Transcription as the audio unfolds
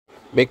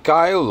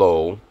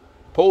Mikhailo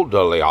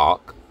Podolyak,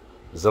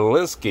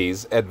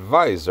 Zelensky's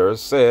advisor,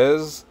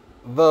 says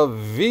the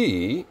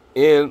V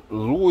in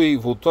Louis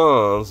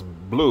Vuitton's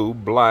blue,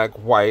 black,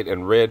 white,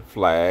 and red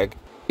flag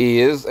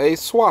is a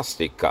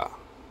swastika.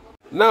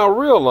 Now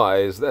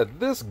realize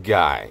that this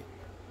guy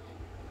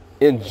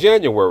in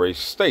January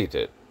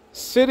stated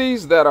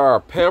cities that are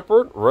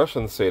pampered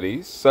Russian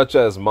cities such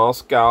as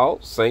Moscow,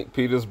 St.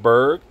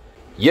 Petersburg,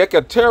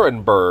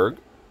 Yekaterinburg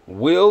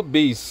will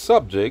be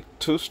subject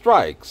to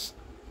strikes.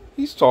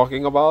 He's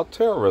talking about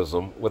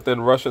terrorism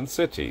within Russian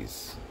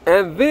cities.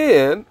 And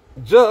then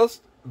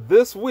just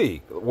this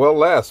week, well,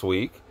 last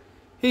week,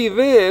 he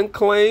then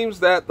claims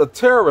that the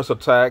terrorist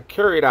attack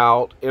carried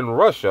out in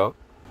Russia,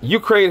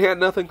 Ukraine had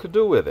nothing to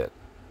do with it,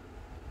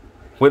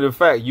 when in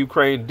fact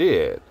Ukraine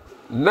did.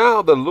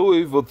 Now the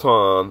Louis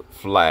Vuitton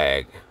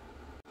flag.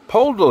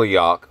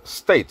 Podolyak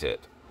stated,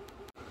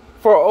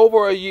 for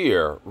over a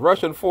year,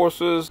 Russian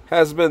forces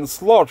has been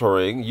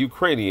slaughtering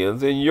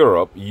Ukrainians in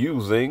Europe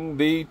using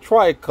the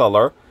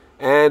tricolor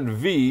and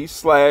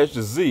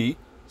V/Z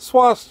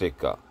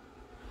swastika.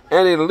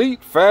 An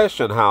elite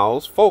fashion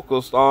house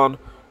focused on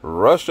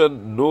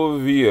Russian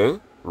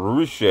Nouveau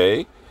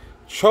Riche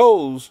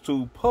chose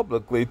to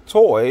publicly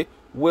toy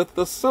with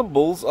the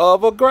symbols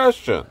of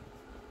aggression.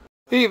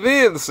 He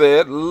then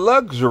said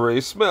luxury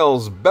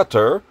smells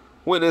better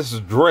when it's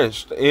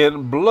drenched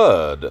in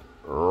blood,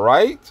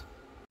 right?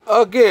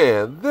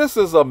 Again, this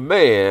is a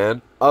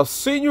man, a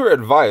senior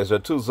advisor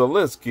to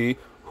Zelensky,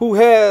 who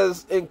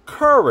has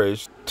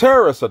encouraged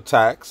terrorist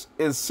attacks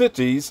in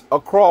cities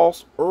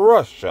across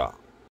Russia.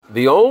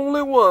 The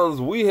only ones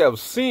we have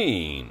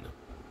seen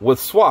with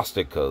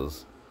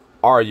swastikas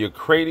are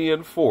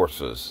Ukrainian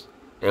forces,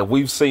 and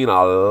we've seen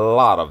a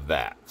lot of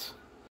that.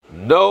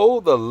 No,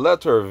 the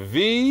letter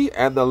V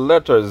and the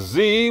letter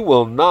Z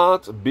will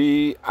not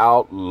be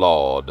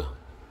outlawed.